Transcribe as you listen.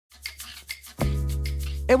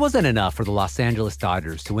It wasn't enough for the Los Angeles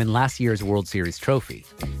Dodgers to win last year's World Series trophy.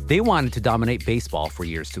 They wanted to dominate baseball for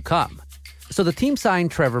years to come. So the team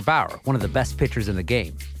signed Trevor Bauer, one of the best pitchers in the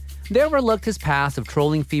game. They overlooked his past of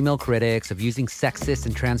trolling female critics, of using sexist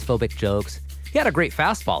and transphobic jokes. He had a great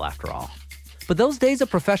fastball, after all. But those days of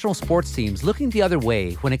professional sports teams looking the other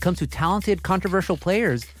way when it comes to talented, controversial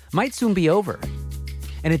players might soon be over.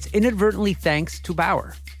 And it's inadvertently thanks to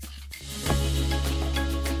Bauer.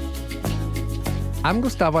 I'm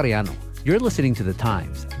Gustavo Arellano. You're listening to The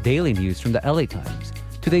Times, daily news from the LA Times.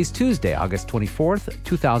 Today's Tuesday, August 24th,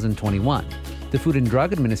 2021. The Food and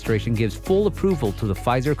Drug Administration gives full approval to the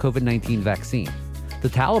Pfizer COVID-19 vaccine. The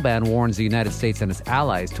Taliban warns the United States and its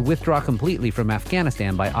allies to withdraw completely from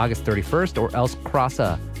Afghanistan by August 31st or else cross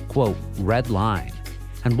a, quote, red line.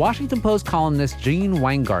 And Washington Post columnist Gene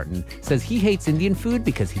Weingarten says he hates Indian food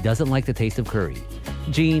because he doesn't like the taste of curry.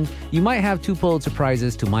 Gene, you might have 2 Pulitzer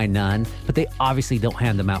Prizes to my none, but they obviously don't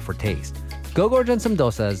hand them out for taste. Go gorge on some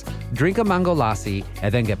dosas, drink a mango lassi,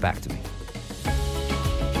 and then get back to me.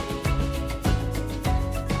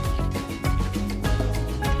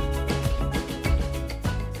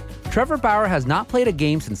 Trevor Bauer has not played a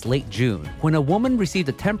game since late June, when a woman received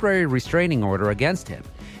a temporary restraining order against him.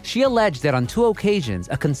 She alleged that on 2 occasions,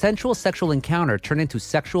 a consensual sexual encounter turned into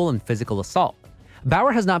sexual and physical assault.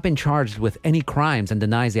 Bauer has not been charged with any crimes and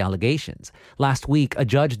denies the allegations. Last week, a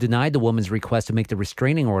judge denied the woman's request to make the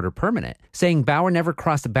restraining order permanent, saying Bauer never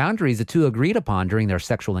crossed the boundaries the two agreed upon during their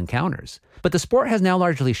sexual encounters. But the sport has now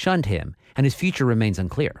largely shunned him, and his future remains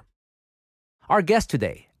unclear. Our guest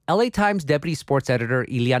today, LA Times Deputy Sports Editor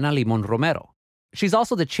Ileana Limon Romero. She's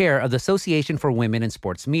also the chair of the Association for Women in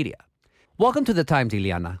Sports Media. Welcome to The Times,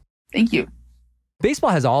 Ileana. Thank you.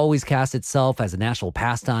 Baseball has always cast itself as a national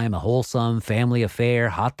pastime, a wholesome family affair,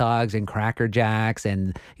 hot dogs and Cracker Jacks,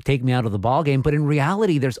 and take me out of the ballgame. But in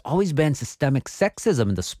reality, there's always been systemic sexism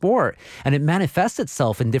in the sport, and it manifests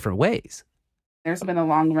itself in different ways. There's been a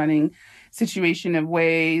long-running situation of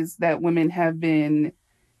ways that women have been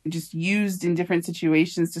just used in different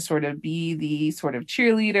situations to sort of be the sort of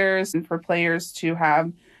cheerleaders and for players to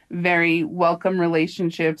have very welcome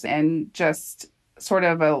relationships and just sort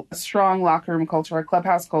of a strong locker room culture, a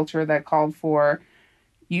clubhouse culture that called for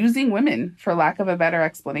using women, for lack of a better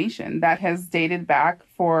explanation. That has dated back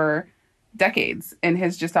for decades and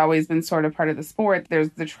has just always been sort of part of the sport.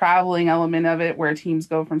 There's the traveling element of it where teams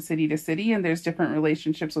go from city to city and there's different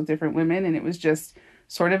relationships with different women. And it was just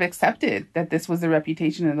sort of accepted that this was the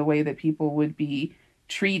reputation and the way that people would be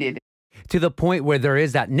treated. To the point where there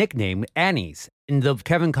is that nickname, Annie's. In the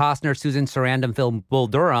Kevin Costner, Susan Sarandon film Bull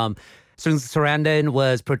Durham, Susan Sarandon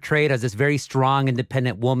was portrayed as this very strong,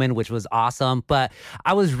 independent woman, which was awesome. But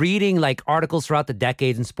I was reading like articles throughout the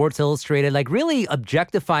decades in Sports Illustrated, like really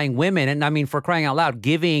objectifying women. And I mean, for crying out loud,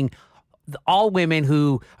 giving all women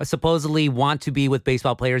who supposedly want to be with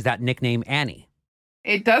baseball players that nickname Annie.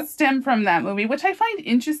 It does stem from that movie, which I find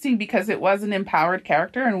interesting because it was an empowered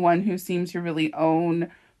character and one who seemed to really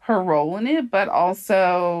own her role in it, but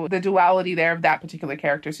also the duality there of that particular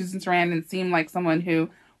character. Susan Sarandon seemed like someone who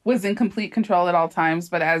was in complete control at all times,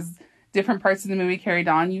 but as different parts of the movie carried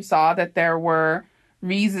on, you saw that there were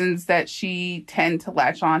reasons that she tended to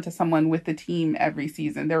latch on to someone with the team every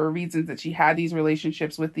season. There were reasons that she had these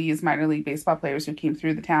relationships with these minor league baseball players who came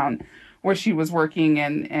through the town where she was working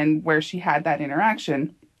and where she had that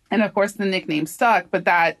interaction. And of course, the nickname stuck, but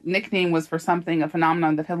that nickname was for something, a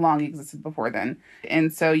phenomenon that had long existed before then.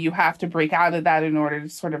 And so you have to break out of that in order to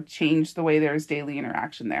sort of change the way there's daily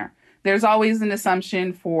interaction there. There's always an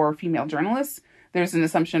assumption for female journalists. There's an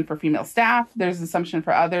assumption for female staff. There's an assumption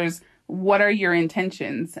for others. What are your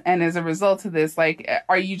intentions? And as a result of this, like,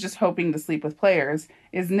 are you just hoping to sleep with players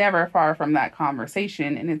is never far from that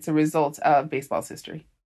conversation. And it's a result of baseball's history.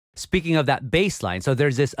 Speaking of that baseline, so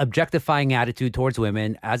there's this objectifying attitude towards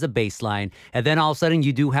women as a baseline, and then all of a sudden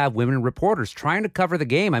you do have women reporters trying to cover the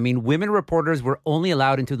game. I mean, women reporters were only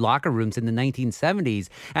allowed into locker rooms in the 1970s,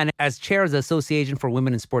 and as chair of the Association for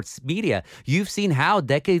Women in Sports Media, you've seen how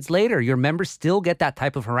decades later your members still get that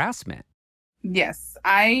type of harassment. Yes,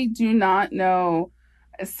 I do not know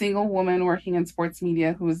a single woman working in sports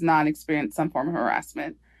media who has not experienced some form of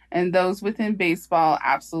harassment. And those within baseball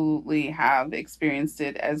absolutely have experienced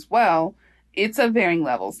it as well. It's of varying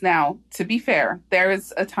levels. Now, to be fair, there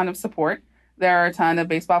is a ton of support. There are a ton of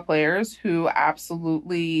baseball players who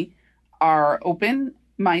absolutely are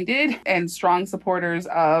open-minded and strong supporters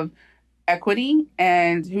of equity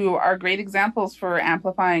and who are great examples for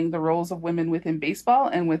amplifying the roles of women within baseball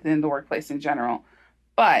and within the workplace in general.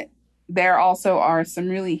 But there also are some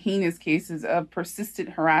really heinous cases of persistent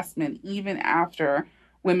harassment even after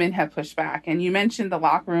women have pushed back. And you mentioned the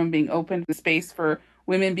locker room being open space for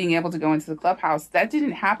women being able to go into the clubhouse, that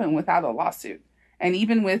didn't happen without a lawsuit. And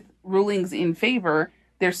even with rulings in favor,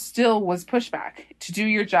 there still was pushback to do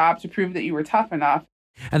your job, to prove that you were tough enough.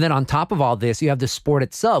 And then on top of all this, you have the sport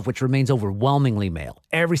itself, which remains overwhelmingly male.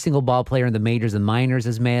 Every single ball player in the majors and minors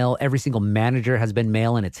is male. Every single manager has been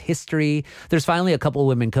male in its history. There's finally a couple of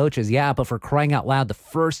women coaches, yeah, but for crying out loud, the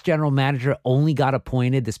first general manager only got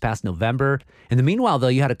appointed this past November. In the meanwhile, though,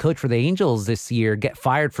 you had a coach for the Angels this year get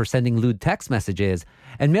fired for sending lewd text messages.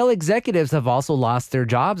 And male executives have also lost their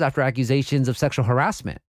jobs after accusations of sexual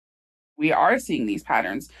harassment. We are seeing these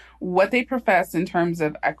patterns. What they profess in terms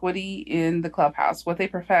of equity in the clubhouse, what they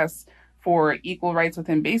profess for equal rights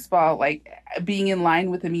within baseball, like being in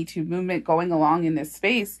line with the Me Too movement, going along in this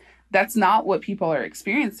space, that's not what people are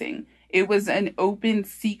experiencing. It was an open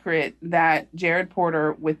secret that Jared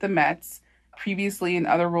Porter with the Mets, previously in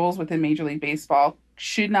other roles within Major League Baseball,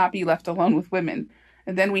 should not be left alone with women.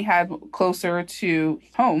 And then we had closer to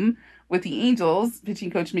home with the Angels,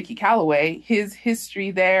 pitching coach Mickey Callaway, his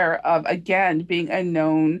history there of, again, being a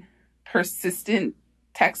known, persistent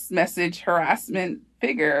text message harassment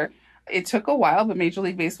figure. It took a while, but Major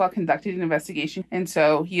League Baseball conducted an investigation, and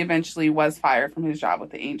so he eventually was fired from his job with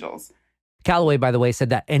the Angels. Callaway, by the way, said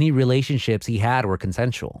that any relationships he had were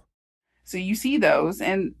consensual. So you see those,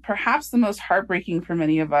 and perhaps the most heartbreaking for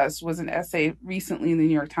many of us was an essay recently in the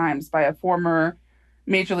New York Times by a former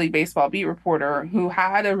Major League Baseball beat reporter who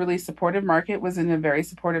had a really supportive market, was in a very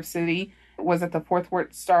supportive city, was at the Fort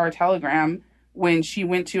Worth Star-Telegram when she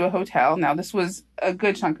went to a hotel. Now, this was a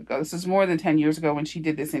good chunk ago. This was more than 10 years ago when she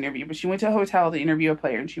did this interview, but she went to a hotel to interview a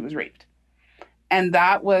player and she was raped. And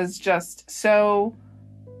that was just so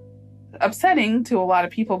upsetting to a lot of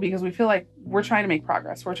people because we feel like we're trying to make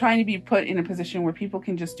progress. We're trying to be put in a position where people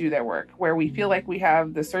can just do their work, where we feel like we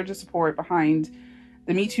have the surge of support behind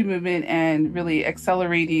the Me Too movement and really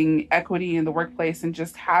accelerating equity in the workplace and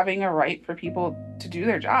just having a right for people to do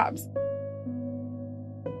their jobs.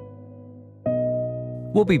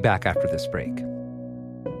 We'll be back after this break.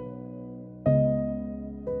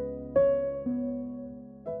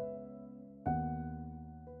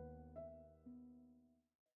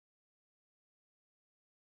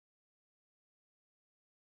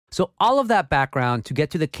 So all of that background to get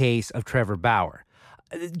to the case of Trevor Bauer.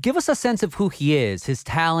 Give us a sense of who he is, his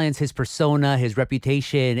talents, his persona, his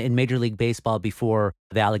reputation in Major League Baseball before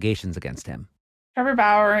the allegations against him. Trevor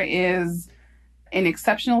Bauer is an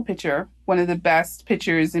exceptional pitcher, one of the best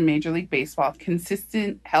pitchers in Major League Baseball,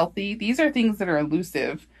 consistent, healthy. These are things that are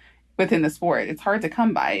elusive within the sport. It's hard to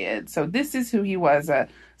come by it. So this is who he was, a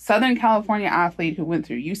Southern California athlete who went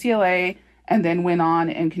through UCLA and then went on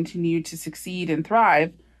and continued to succeed and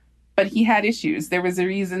thrive. But he had issues. There was a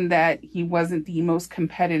reason that he wasn't the most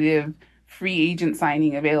competitive free agent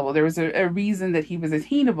signing available. There was a reason that he was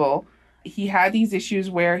attainable. He had these issues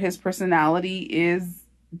where his personality is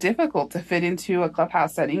difficult to fit into a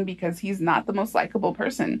clubhouse setting because he's not the most likable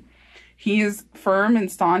person. He is firm and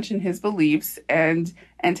staunch in his beliefs and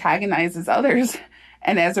antagonizes others.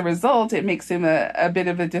 And as a result, it makes him a bit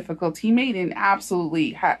of a difficult teammate and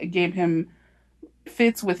absolutely gave him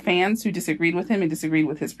fits with fans who disagreed with him and disagreed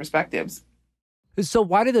with his perspectives. So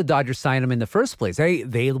why did the Dodgers sign him in the first place?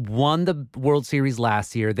 They won the World Series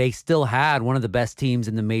last year. They still had one of the best teams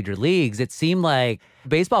in the major leagues. It seemed like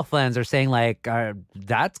baseball fans are saying, like,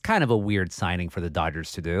 that's kind of a weird signing for the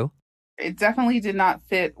Dodgers to do. It definitely did not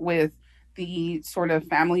fit with the sort of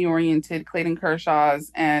family-oriented Clayton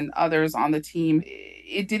Kershaw's and others on the team.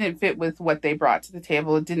 It didn't fit with what they brought to the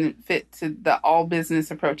table. It didn't fit to the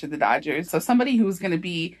all-business approach of the Dodgers. So somebody who's going to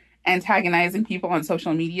be antagonizing people on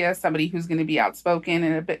social media, somebody who's going to be outspoken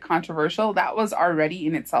and a bit controversial, that was already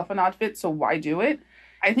in itself an odd fit. So why do it?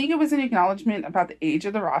 I think it was an acknowledgement about the age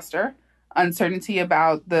of the roster, uncertainty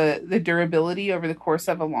about the durability over the course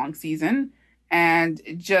of a long season, and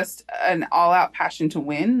just an all-out passion to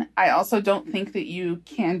win. I also don't think that you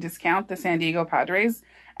can discount the San Diego Padres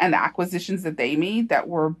and the acquisitions that they made that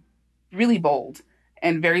were really bold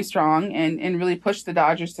and very strong and really pushed the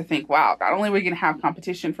Dodgers to think, wow, not only are we going to have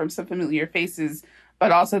competition from some familiar faces,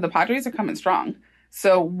 but also the Padres are coming strong.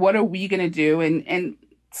 So what are we going to do? And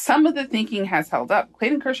some of the thinking has held up.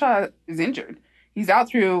 Clayton Kershaw is injured. He's out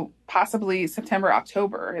through possibly September,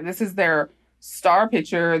 October. And this is their star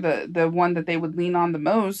pitcher, the one that they would lean on the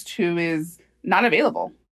most, who is not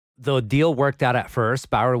available. The deal worked out at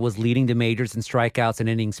first. Bauer was leading the majors in strikeouts and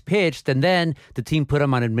innings pitched, and then the team put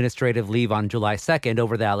him on administrative leave on July 2nd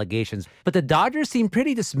over the allegations. But the Dodgers seemed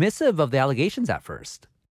pretty dismissive of the allegations at first.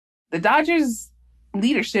 The Dodgers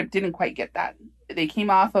leadership didn't quite get that. They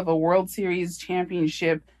came off of a World Series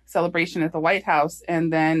championship celebration at the White House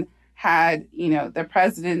and then had, the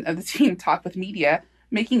president of the team talk with media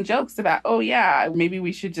making jokes about, oh yeah, maybe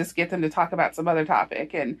we should just get them to talk about some other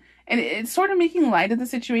topic. And it's sort of making light of the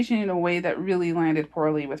situation in a way that really landed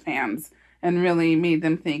poorly with fans and really made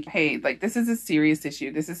them think, hey, like this is a serious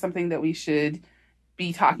issue. This is something that we should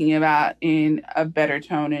be talking about in a better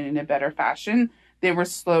tone and in a better fashion. They were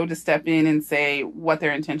slow to step in and say what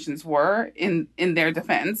their intentions were in their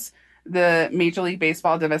defense. The Major League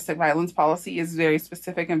Baseball domestic violence policy is very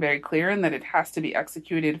specific and very clear in that it has to be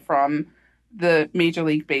executed from the Major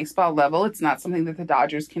League Baseball level. It's not something that the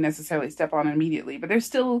Dodgers can necessarily step on immediately, but there's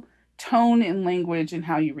still tone and language in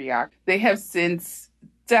how you react. They have since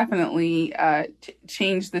definitely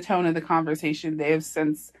changed the tone of the conversation. They have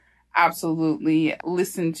since absolutely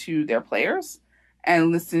listened to their players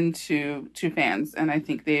and listened to fans. And I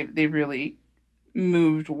think they've really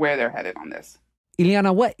moved where they're headed on this.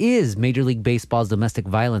 Ileana, what is Major League Baseball's domestic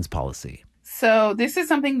violence policy? So this is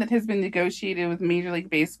something that has been negotiated with Major League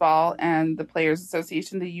Baseball and the Players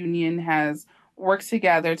Association. The union has worked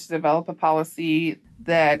together to develop a policy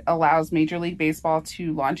that allows Major League Baseball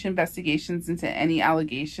to launch investigations into any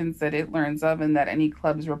allegations that it learns of and that any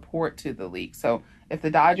clubs report to the league. So if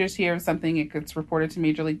the Dodgers hear of something, it gets reported to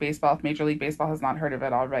Major League Baseball if Major League Baseball has not heard of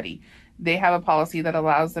it already. They have a policy that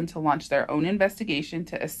allows them to launch their own investigation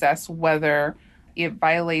to assess whether it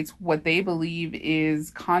violates what they believe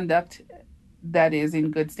is conduct that is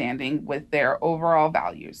in good standing with their overall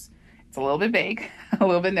values. It's a little bit vague, a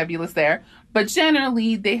little bit nebulous there, but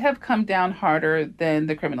generally they have come down harder than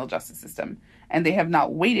the criminal justice system, and they have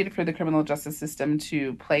not waited for the criminal justice system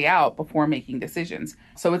to play out before making decisions.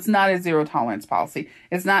 So it's not a zero tolerance policy.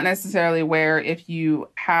 It's not necessarily where if you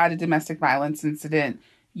had a domestic violence incident,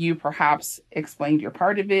 you perhaps explained your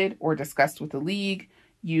part of it or discussed with the league.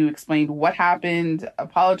 You explained what happened,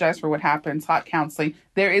 apologized for what happened, sought counseling.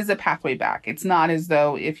 There is a pathway back. It's not as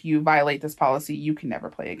though if you violate this policy, you can never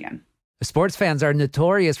play again. Sports fans are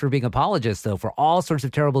notorious for being apologists, though, for all sorts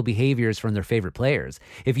of terrible behaviors from their favorite players.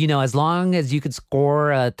 If as long as you could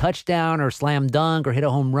score a touchdown or slam dunk or hit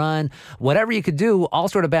a home run, whatever you could do, all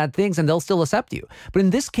sort of bad things, and they'll still accept you. But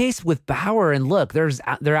in this case with Bauer, and look, there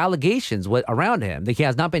are allegations around him. He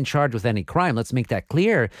has not been charged with any crime. Let's make that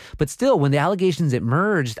clear. But still, when the allegations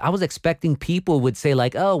emerged, I was expecting people would say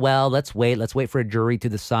like, oh, well, let's wait for a jury to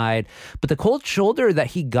decide. But the cold shoulder that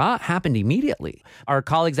he got happened immediately. Our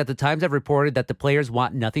colleagues at the Times have reported that the players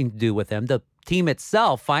want nothing to do with him. The team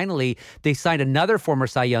itself, finally, they signed another former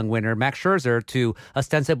Cy Young winner, Max Scherzer, to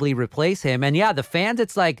ostensibly replace him. And yeah, the fans,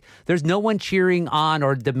 it's like there's no one cheering on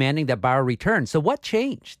or demanding that Bauer return. So what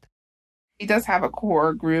changed? He does have a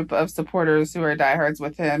core group of supporters who are diehards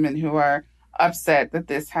with him and who are upset that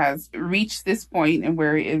this has reached this point and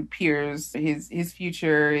where it appears his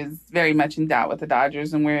future is very much in doubt with the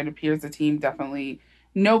Dodgers, and where it appears the team definitely,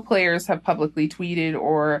 no players have publicly tweeted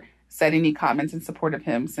or said any comments in support of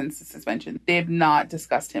him since the suspension. They have not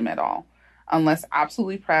discussed him at all, unless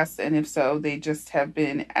absolutely pressed. And if so, they just have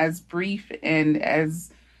been as brief and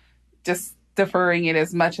as just deferring it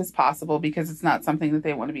as much as possible because it's not something that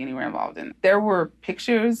they want to be anywhere involved in. There were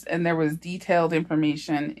pictures and there was detailed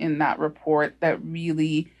information in that report that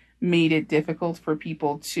really made it difficult for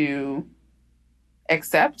people to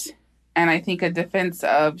accept. And I think a defense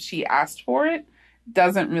of she asked for it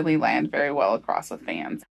doesn't really land very well across with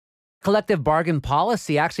fans. Collective bargain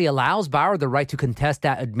policy actually allows Bauer the right to contest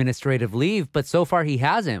that administrative leave, but so far he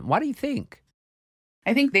hasn't. Why do you think?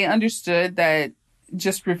 I think they understood that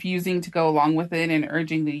just refusing to go along with it and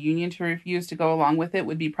urging the union to refuse to go along with it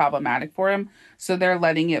would be problematic for him. So they're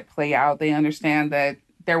letting it play out. They understand that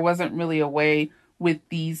there wasn't really a way with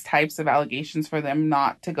these types of allegations for them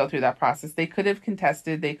not to go through that process. They could have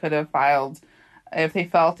contested, they could have filed. If they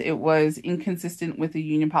felt it was inconsistent with the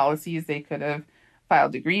union policies, they could have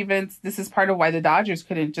filed a grievance. This is part of why the Dodgers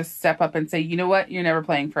couldn't just step up and say, you know what, you're never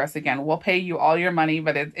playing for us again. We'll pay you all your money,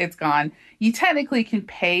 but it's gone. You technically can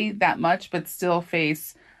pay that much, but still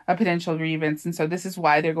face a potential grievance. And so this is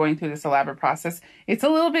why they're going through this elaborate process. It's a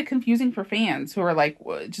little bit confusing for fans who are like,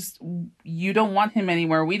 just, you don't want him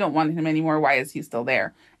anymore. We don't want him anymore. Why is he still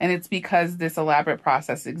there? And it's because this elaborate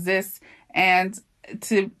process exists. And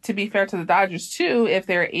to be fair to the Dodgers too, if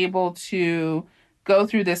they're able to go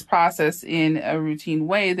through this process in a routine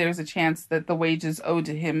way, there's a chance that the wages owed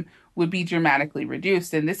to him would be dramatically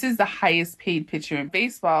reduced. And this is the highest paid pitcher in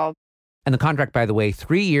baseball. And the contract, by the way,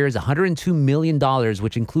 3 years, $102 million,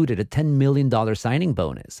 which included a $10 million signing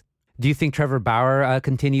bonus. Do you think Trevor Bauer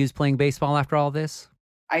continues playing baseball after all this?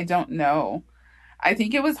 I don't know. I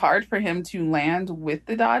think it was hard for him to land with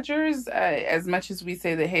the Dodgers, as much as we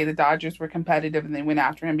say that, hey, the Dodgers were competitive and they went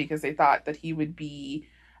after him because they thought that he would be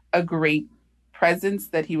a great presence,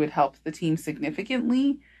 that he would help the team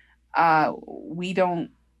significantly. We don't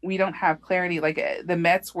have clarity. Like the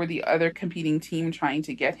Mets were the other competing team trying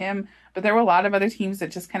to get him, but there were a lot of other teams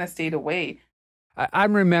that just kind of stayed away.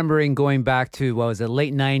 I'm remembering going back to, what was it,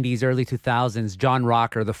 late 90s, early 2000s, John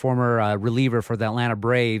Rocker, the former reliever for the Atlanta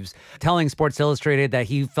Braves, telling Sports Illustrated that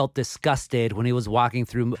he felt disgusted when he was walking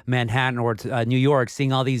through Manhattan or New York,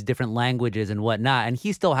 seeing all these different languages and whatnot. And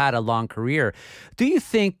he still had a long career. Do you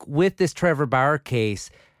think with this Trevor Bauer case,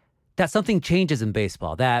 that something changes in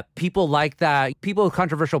baseball, that people like that, people with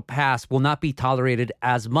controversial past will not be tolerated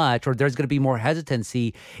as much, or there's going to be more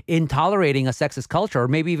hesitancy in tolerating a sexist culture, or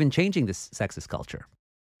maybe even changing this sexist culture?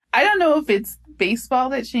 I don't know if it's baseball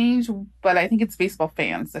that changed, but I think it's baseball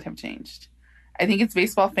fans that have changed. I think it's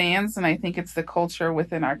baseball fans, and I think it's the culture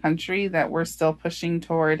within our country that we're still pushing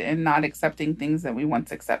toward and not accepting things that we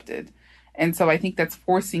once accepted. And so I think that's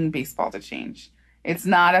forcing baseball to change. It's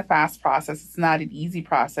not a fast process. It's not an easy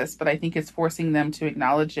process, but I think it's forcing them to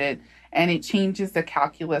acknowledge it. And it changes the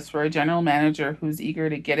calculus for a general manager who's eager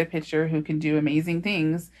to get a pitcher who can do amazing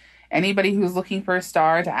things. Anybody who's looking for a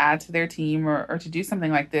star to add to their team or to do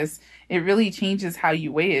something like this, it really changes how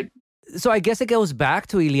you weigh it. So I guess it goes back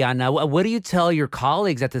to, Ileana, what do you tell your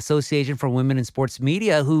colleagues at the Association for Women in Sports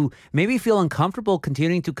Media who maybe feel uncomfortable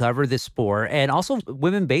continuing to cover this sport, and also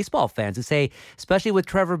women baseball fans who say, especially with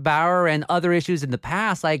Trevor Bauer and other issues in the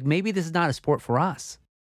past, like maybe this is not a sport for us?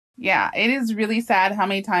 Yeah, it is really sad how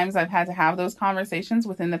many times I've had to have those conversations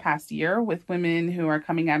within the past year with women who are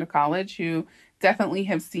coming out of college who definitely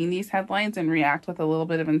have seen these headlines and react with a little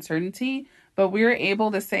bit of uncertainty. But we're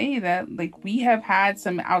able to say that, like, we have had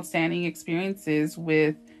some outstanding experiences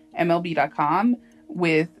with MLB.com,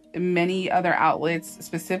 with many other outlets,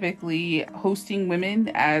 specifically hosting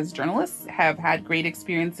women as journalists, have had great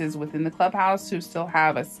experiences within the clubhouse who still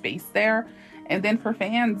have a space there. And then for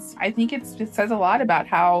fans, I think it says a lot about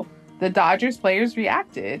how the Dodgers players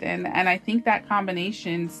reacted. And I think that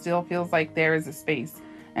combination still feels like there is a space.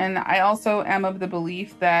 And I also am of the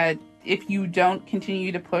belief that if you don't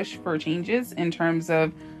continue to push for changes in terms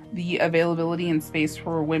of the availability and space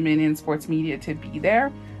for women in sports media to be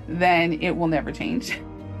there, then it will never change.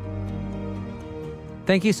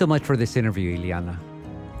 Thank you so much for this interview, Ileana.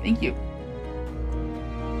 Thank you.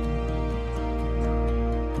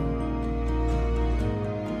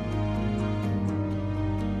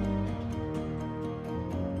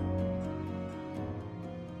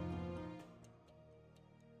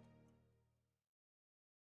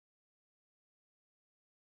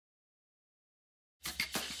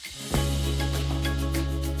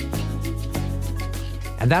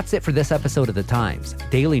 And that's it for this episode of The Times,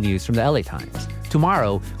 daily news from the LA Times.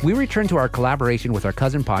 Tomorrow, we return to our collaboration with our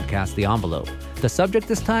cousin podcast, The Envelope. The subject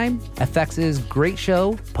this time, FX's great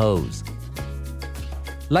show, Pose.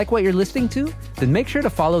 Like what you're listening to? Then make sure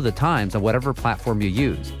to follow The Times on whatever platform you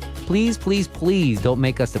use. Please, please, please don't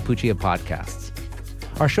make us the Pucci of podcasts.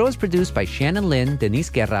 Our show is produced by Shannon Lin,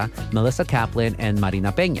 Denise Guerra, Melissa Kaplan, and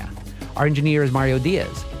Marina Peña. Our engineer is Mario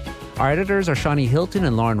Diaz. Our editors are Shawnee Hilton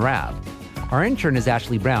and Lauren Rabb. Our intern is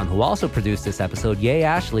Ashley Brown, who also produced this episode. Yay,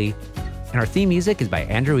 Ashley. And our theme music is by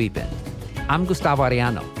Andrew Eapen. I'm Gustavo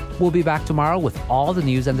Arellano. We'll be back tomorrow with all the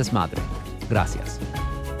news and desmadre. Gracias.